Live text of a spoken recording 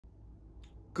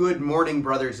Good morning,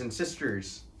 brothers and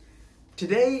sisters.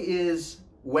 Today is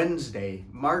Wednesday,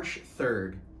 March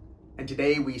 3rd, and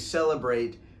today we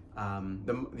celebrate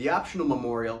the optional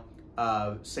memorial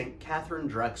of St. Katharine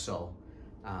Drexel.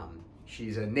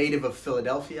 She's a native of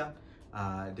Philadelphia,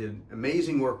 did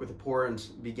amazing work with the poor and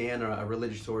began a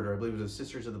religious order. I believe it was the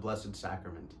Sisters of the Blessed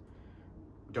Sacrament.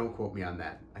 Don't quote me on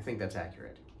that. I think that's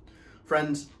accurate.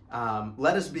 Friends,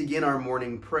 let us begin our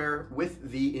morning prayer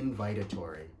with the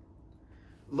invitatory.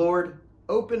 Lord,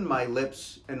 open my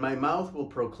lips, and my mouth will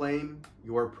proclaim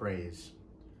your praise.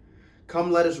 Come,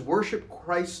 let us worship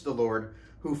Christ the Lord,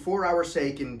 who for our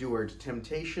sake endured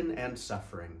temptation and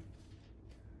suffering.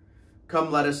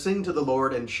 Come, let us sing to the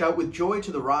Lord and shout with joy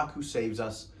to the rock who saves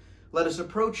us. Let us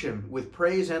approach him with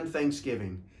praise and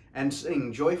thanksgiving, and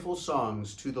sing joyful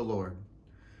songs to the Lord.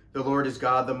 The Lord is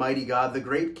God, the mighty God, the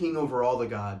great King over all the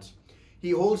gods.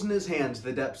 He holds in his hands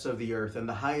the depths of the earth and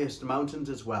the highest mountains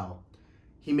as well.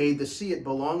 He made the sea, it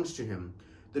belongs to him,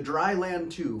 the dry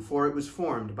land too, for it was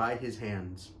formed by his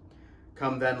hands.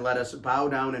 Come then, let us bow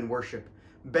down and worship,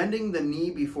 bending the knee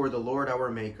before the Lord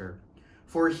our Maker.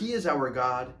 For he is our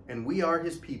God, and we are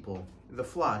his people, the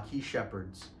flock he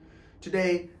shepherds.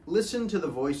 Today, listen to the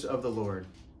voice of the Lord.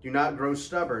 Do not grow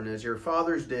stubborn as your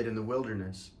fathers did in the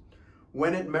wilderness.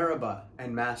 When at Meribah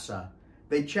and Massah,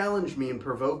 they challenged me and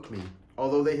provoked me,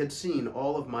 although they had seen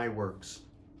all of my works.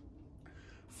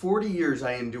 40 years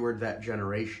I endured that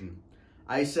generation.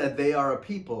 I said, they are a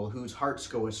people whose hearts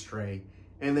go astray,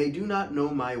 and they do not know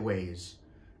my ways.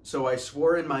 So I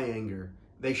swore in my anger,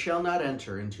 they shall not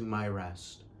enter into my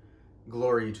rest.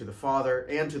 Glory to the Father,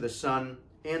 and to the Son,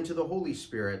 and to the Holy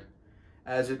Spirit,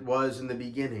 as it was in the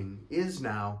beginning, is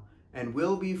now, and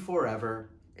will be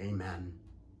forever. Amen.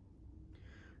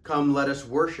 Come, let us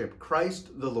worship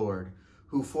Christ the Lord,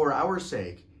 who for our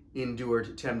sake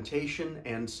endured temptation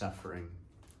and suffering.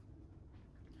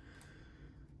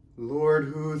 Lord,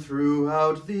 who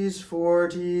throughout these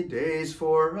 40 days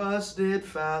for us did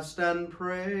fast and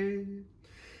pray,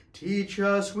 teach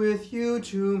us with you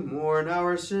to mourn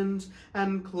our sins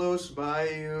and close by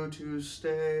you to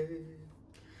stay.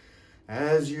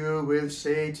 As you with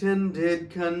Satan did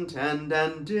contend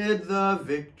and did the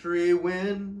victory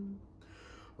win,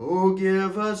 oh,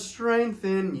 give us strength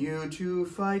in you to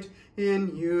fight,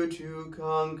 in you to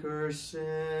conquer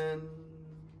sin.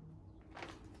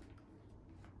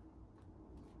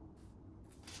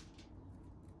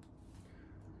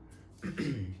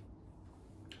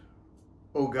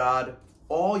 O God,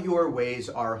 all your ways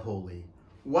are holy.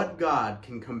 What God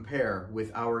can compare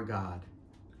with our God?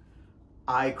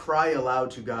 I cry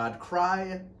aloud to God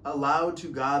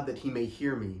that he may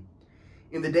hear me.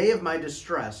 In the day of my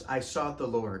distress I sought the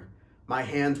Lord. My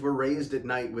hands were raised at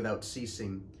night without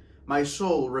ceasing. My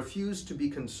soul refused to be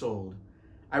consoled.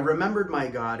 I remembered my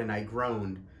God and I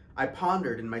groaned. I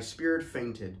pondered and my spirit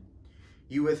fainted.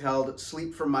 You withheld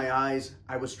sleep from my eyes.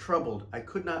 I was troubled. I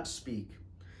could not speak.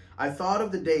 I thought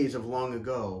of the days of long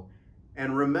ago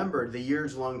and remembered the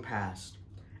years long past.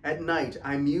 At night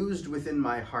I mused within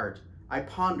my heart. I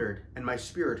pondered and my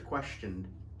spirit questioned.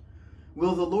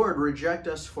 Will the Lord reject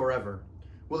us forever?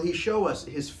 Will he show us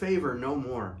his favor no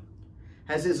more?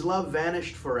 Has his love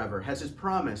vanished forever? Has his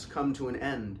promise come to an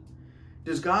end?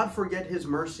 Does God forget his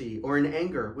mercy or in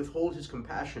anger withhold his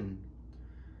compassion?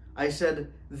 I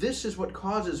said, this is what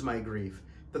causes my grief,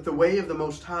 that the way of the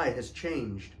Most High has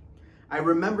changed. I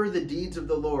remember the deeds of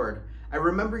the Lord. I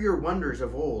remember your wonders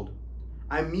of old.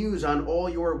 I muse on all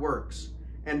your works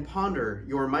and ponder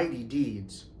your mighty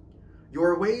deeds.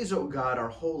 Your ways, O God, are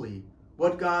holy.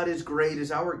 What God is great is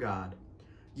our God.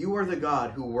 You are the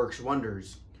God who works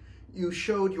wonders. You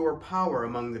showed your power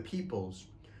among the peoples.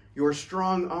 Your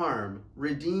strong arm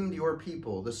redeemed your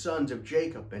people, the sons of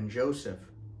Jacob and Joseph.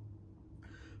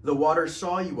 The waters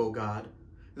saw you, O God.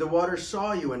 The waters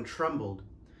saw you and trembled.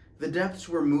 The depths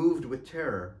were moved with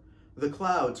terror. The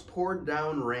clouds poured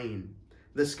down rain.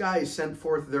 The skies sent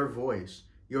forth their voice.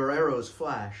 Your arrows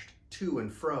flashed to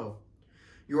and fro.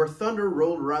 Your thunder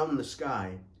rolled round the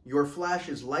sky. Your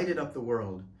flashes lighted up the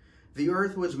world. The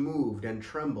earth was moved and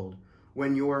trembled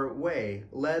when your way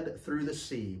led through the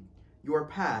sea, your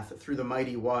path through the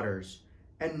mighty waters,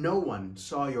 and no one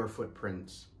saw your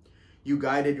footprints. You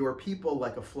guided your people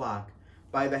like a flock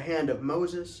by the hand of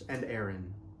Moses and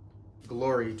Aaron.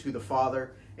 Glory to the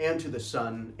Father, and to the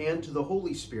Son, and to the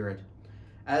Holy Spirit,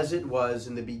 as it was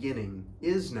in the beginning,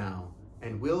 is now,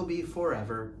 and will be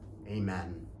forever.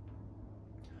 Amen.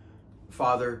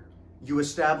 Father, you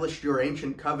established your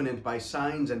ancient covenant by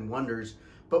signs and wonders,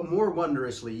 but more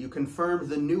wondrously you confirmed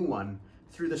the new one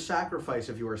through the sacrifice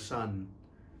of your Son.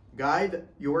 Guide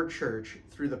your church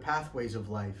through the pathways of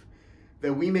life.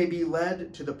 that we may be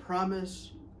led to the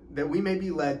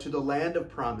land of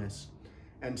promise,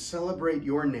 and celebrate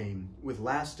your name with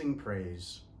lasting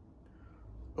praise.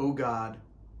 O God,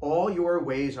 all your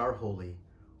ways are holy.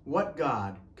 What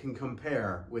God can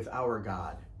compare with our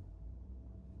God?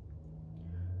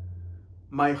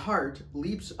 My heart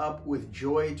leaps up with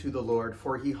joy to the Lord,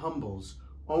 for he humbles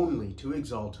only to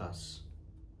exalt us.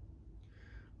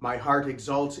 My heart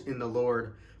exalts in the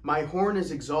Lord. My horn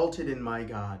is exalted in my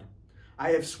God. I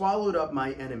have swallowed up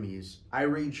my enemies. I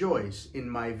rejoice in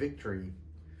my victory.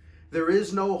 There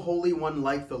is no holy one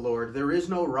like the Lord. There is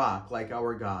no rock like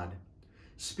our God.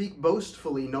 Speak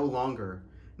boastfully no longer,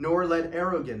 nor let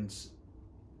arrogance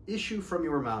issue from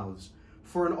your mouths.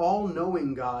 For an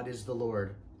all-knowing God is the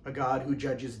Lord, a God who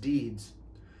judges deeds.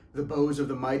 The bows of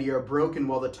the mighty are broken,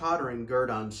 while the tottering gird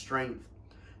on strength.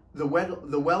 The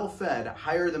well-fed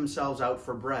hire themselves out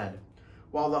for bread,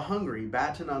 while the hungry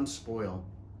batten on spoil.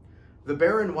 The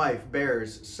barren wife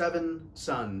bears 7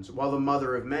 sons, while the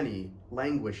mother of many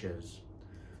languishes.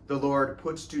 The Lord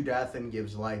puts to death and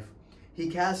gives life. He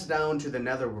casts down to the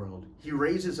netherworld. He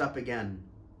raises up again.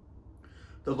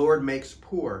 The Lord makes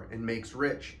poor and makes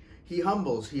rich. He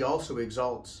humbles, he also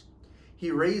exalts. He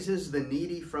raises the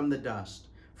needy from the dust.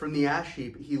 From the ash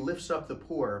heap he lifts up the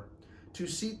poor, to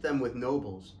seat them with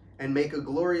nobles, and make a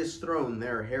glorious throne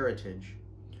their heritage.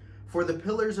 For the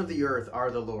pillars of the earth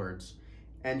are the Lord's,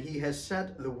 and he has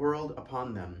set the world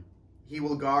upon them. He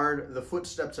will guard the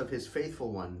footsteps of his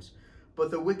faithful ones,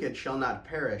 but the wicked shall not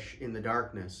perish in the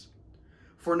darkness.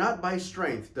 For not by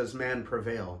strength does man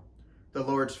prevail. The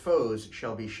Lord's foes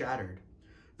shall be shattered.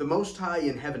 The Most High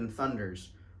in heaven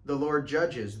thunders. The Lord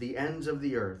judges the ends of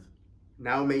the earth.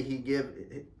 Now may he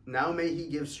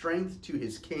give strength to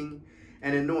his king,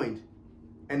 and anoint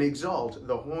and exalt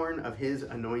the horn of his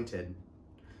anointed.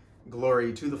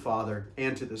 Glory to the Father,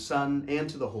 and to the Son, and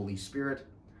to the Holy Spirit,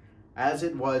 as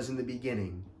it was in the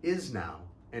beginning, is now,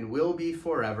 and will be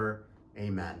forever.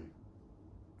 Amen.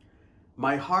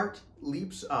 My heart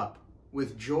leaps up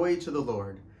with joy to the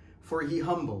Lord, for he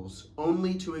humbles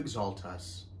only to exalt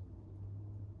us.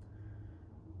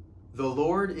 The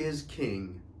Lord is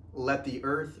King, let the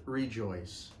earth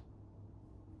rejoice.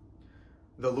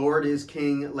 The Lord is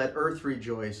King, let earth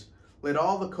rejoice, let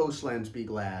all the coastlands be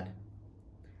glad.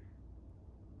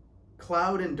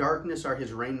 Cloud and darkness are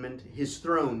his raiment, his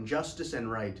throne justice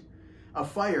and right. A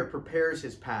fire prepares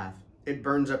his path, it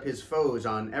burns up his foes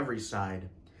on every side.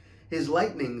 His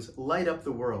lightnings light up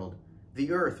the world,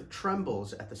 the earth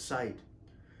trembles at the sight.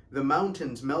 The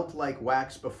mountains melt like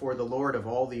wax before the Lord of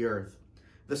all the earth.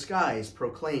 The skies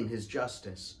proclaim his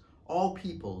justice, all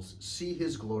peoples see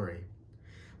his glory.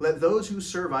 Let those who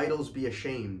serve idols be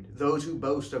ashamed, those who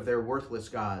boast of their worthless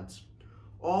gods.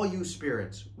 All you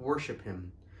spirits, worship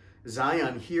him.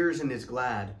 Zion hears and is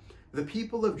glad. The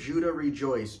people of Judah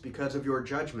rejoice because of your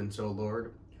judgments, O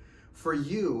Lord. For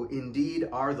you indeed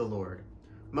are the Lord,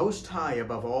 most high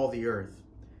above all the earth,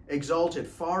 exalted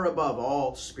far above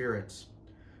all spirits.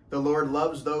 The Lord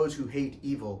loves those who hate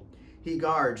evil. He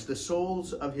guards the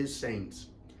souls of his saints.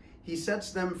 He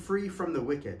sets them free from the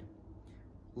wicked.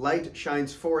 Light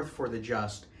shines forth for the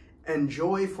just, and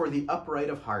joy for the upright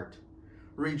of heart.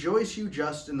 Rejoice, you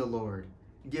just in the Lord.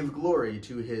 Give glory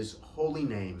to his holy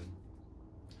name.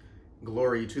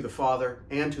 Glory to the Father,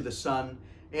 and to the Son,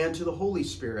 and to the Holy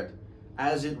Spirit,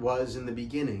 as it was in the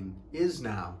beginning, is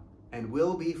now, and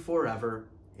will be forever.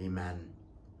 Amen.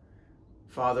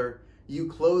 Father, you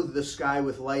clothe the sky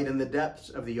with light and the depths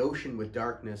of the ocean with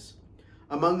darkness.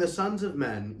 Among the sons of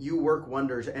men, you work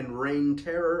wonders and rain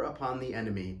terror upon the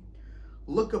enemy.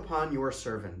 Look upon your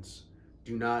servants.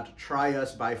 Do not try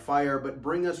us by fire, but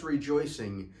bring us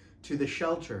rejoicing to the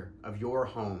shelter of your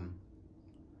home.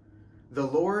 The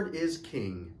Lord is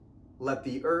King. Let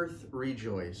the earth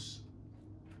rejoice.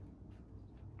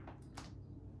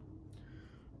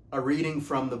 A reading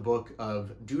from the book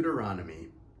of Deuteronomy.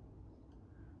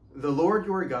 The Lord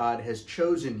your God has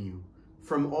chosen you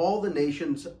from all the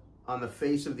nations on the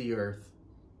face of the earth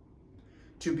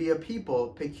to be a people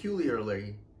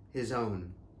peculiarly his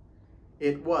own.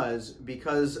 It was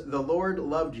because the Lord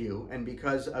loved you and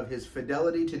because of his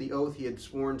fidelity to the oath he had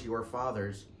sworn to your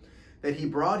fathers that he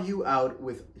brought you out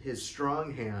with his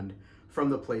strong hand from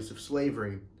the place of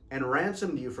slavery and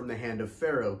ransomed you from the hand of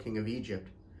Pharaoh, king of Egypt.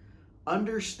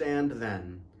 Understand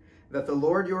then that the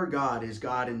Lord your God is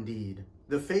God indeed,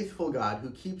 the faithful God who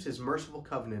keeps his merciful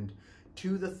covenant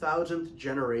to the 1,000th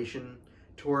generation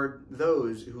toward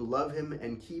those who love him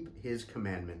and keep his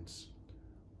commandments.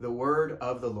 The word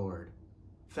of the Lord.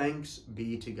 Thanks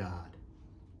be to God.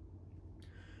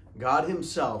 God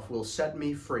himself will set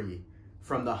me free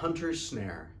from the hunter's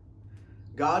snare.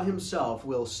 God himself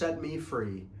will set me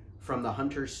free from the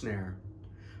hunter's snare,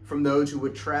 from those who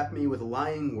would trap me with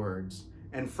lying words,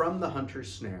 and from the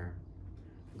hunter's snare.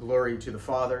 Glory to the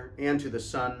Father, and to the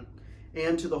Son,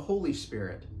 and to the Holy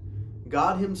Spirit.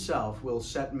 God himself will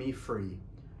set me free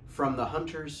from the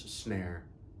hunter's snare.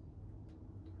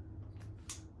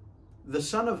 The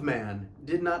Son of Man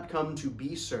did not come to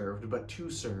be served, but to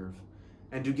serve,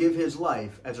 and to give his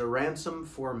life as a ransom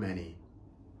for many.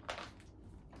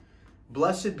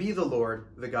 Blessed be the Lord,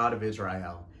 the God of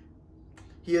Israel.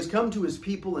 He has come to his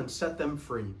people and set them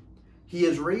free. He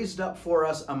has raised up for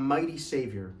us a mighty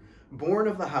Savior, born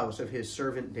of the house of his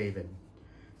servant David.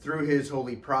 Through his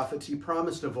holy prophets he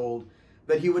promised of old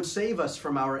that he would save us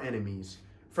from our enemies,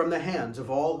 from the hands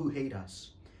of all who hate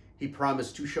us. He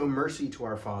promised to show mercy to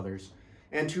our fathers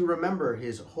and to remember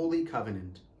his holy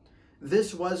covenant.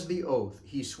 This was the oath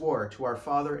he swore to our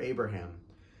father Abraham,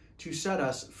 to set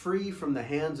us free from the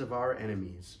hands of our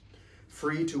enemies,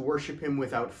 free to worship him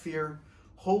without fear,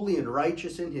 holy and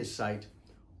righteous in his sight,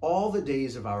 all the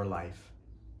days of our life.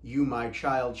 You, my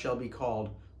child, shall be called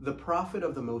the prophet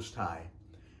of the Most High,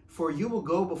 for you will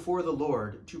go before the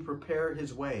Lord to prepare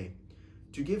his way,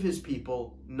 to give his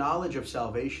people knowledge of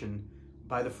salvation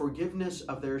by the forgiveness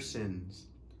of their sins.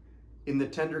 In the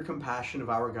tender compassion of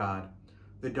our God,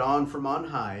 the dawn from on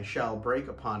high shall break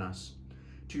upon us,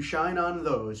 to shine on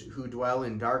those who dwell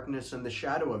in darkness and the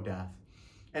shadow of death,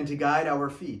 and to guide our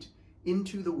feet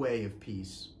into the way of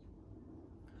peace.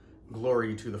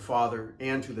 Glory to the Father,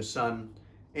 and to the Son,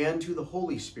 and to the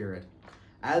Holy Spirit,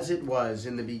 as it was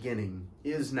in the beginning,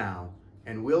 is now,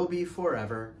 and will be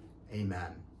forever.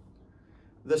 Amen.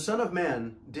 The Son of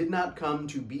Man did not come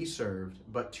to be served,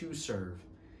 but to serve,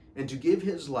 and to give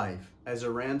his life as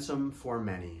a ransom for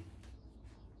many.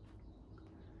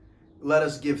 Let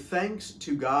us give thanks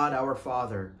to God our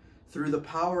Father through the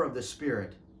power of the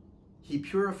Spirit. He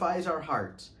purifies our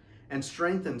hearts and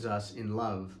strengthens us in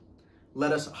love.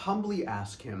 Let us humbly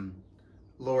ask him,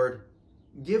 Lord,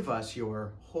 give us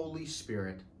your Holy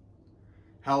Spirit.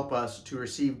 Help us to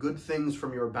receive good things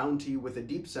from your bounty with a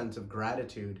deep sense of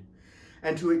gratitude,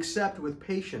 and to accept with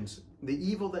patience the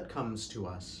evil that comes to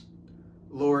us.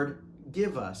 Lord,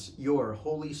 give us your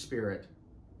Holy Spirit.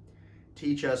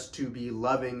 Teach us to be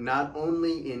loving not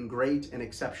only in great and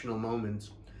exceptional moments,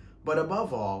 but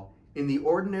above all, in the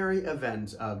ordinary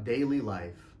events of daily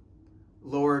life.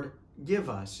 Lord, give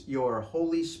us your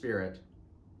Holy Spirit.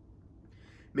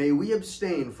 May we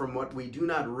abstain from what we do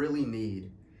not really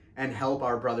need and help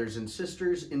our brothers and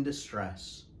sisters in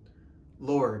distress.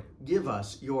 Lord, give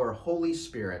us your Holy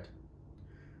Spirit.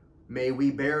 May we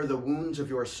bear the wounds of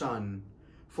your Son,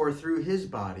 for through his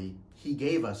body he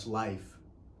gave us life.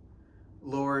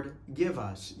 Lord, give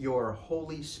us your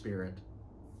Holy Spirit.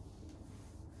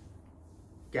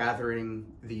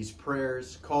 Gathering these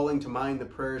prayers, calling to mind the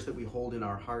prayers that we hold in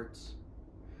our hearts,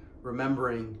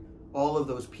 remembering all of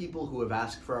those people who have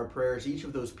asked for our prayers, each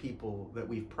of those people that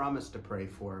we've promised to pray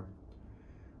for,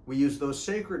 we use those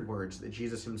sacred words that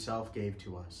Jesus himself gave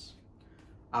to us.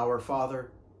 Our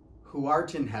Father, who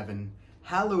art in heaven,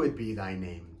 hallowed be thy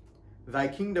name. Thy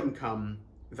kingdom come,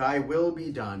 thy will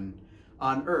be done,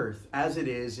 on earth as it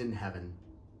is in heaven.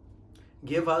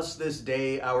 Give us this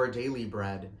day our daily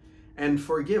bread, and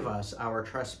forgive us our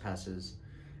trespasses,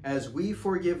 as we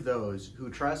forgive those who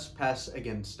trespass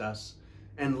against us.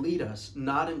 And lead us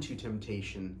not into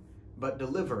temptation, but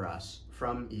deliver us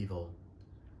from evil.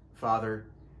 Father,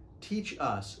 teach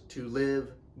us to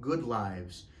live good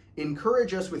lives,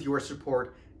 encourage us with your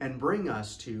support, and bring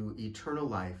us to eternal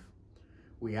life.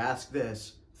 We ask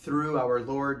this through our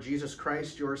Lord Jesus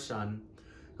Christ, your Son,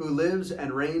 who lives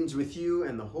and reigns with you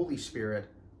and the Holy Spirit,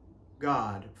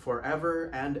 God, forever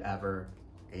and ever.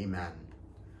 Amen.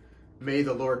 May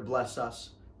the Lord bless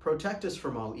us, protect us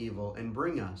from all evil, and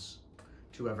bring us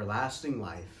to everlasting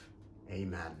life.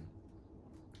 Amen.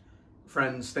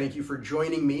 Friends, thank you for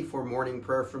joining me for morning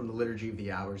prayer from the Liturgy of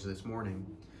the Hours this morning.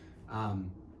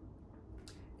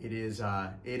 It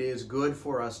is good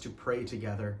for us to pray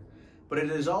together, but it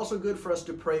is also good for us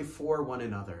to pray for one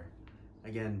another.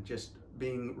 Again, just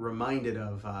being reminded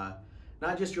of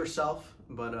not just yourself,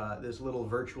 but this little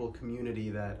virtual community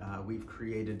that we've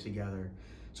created together.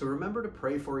 So remember to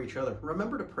pray for each other.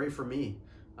 Remember to pray for me.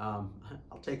 I'll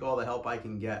take all the help I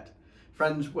can get.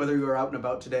 Friends, whether you are out and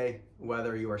about today,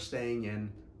 whether you are staying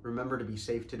in, remember to be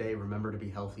safe today, remember to be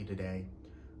healthy today.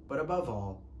 But above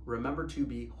all, remember to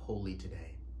be holy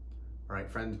today. All right,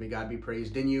 friends, may God be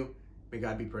praised in you. May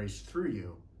God be praised through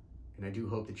you. And I do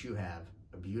hope that you have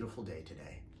a beautiful day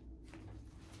today.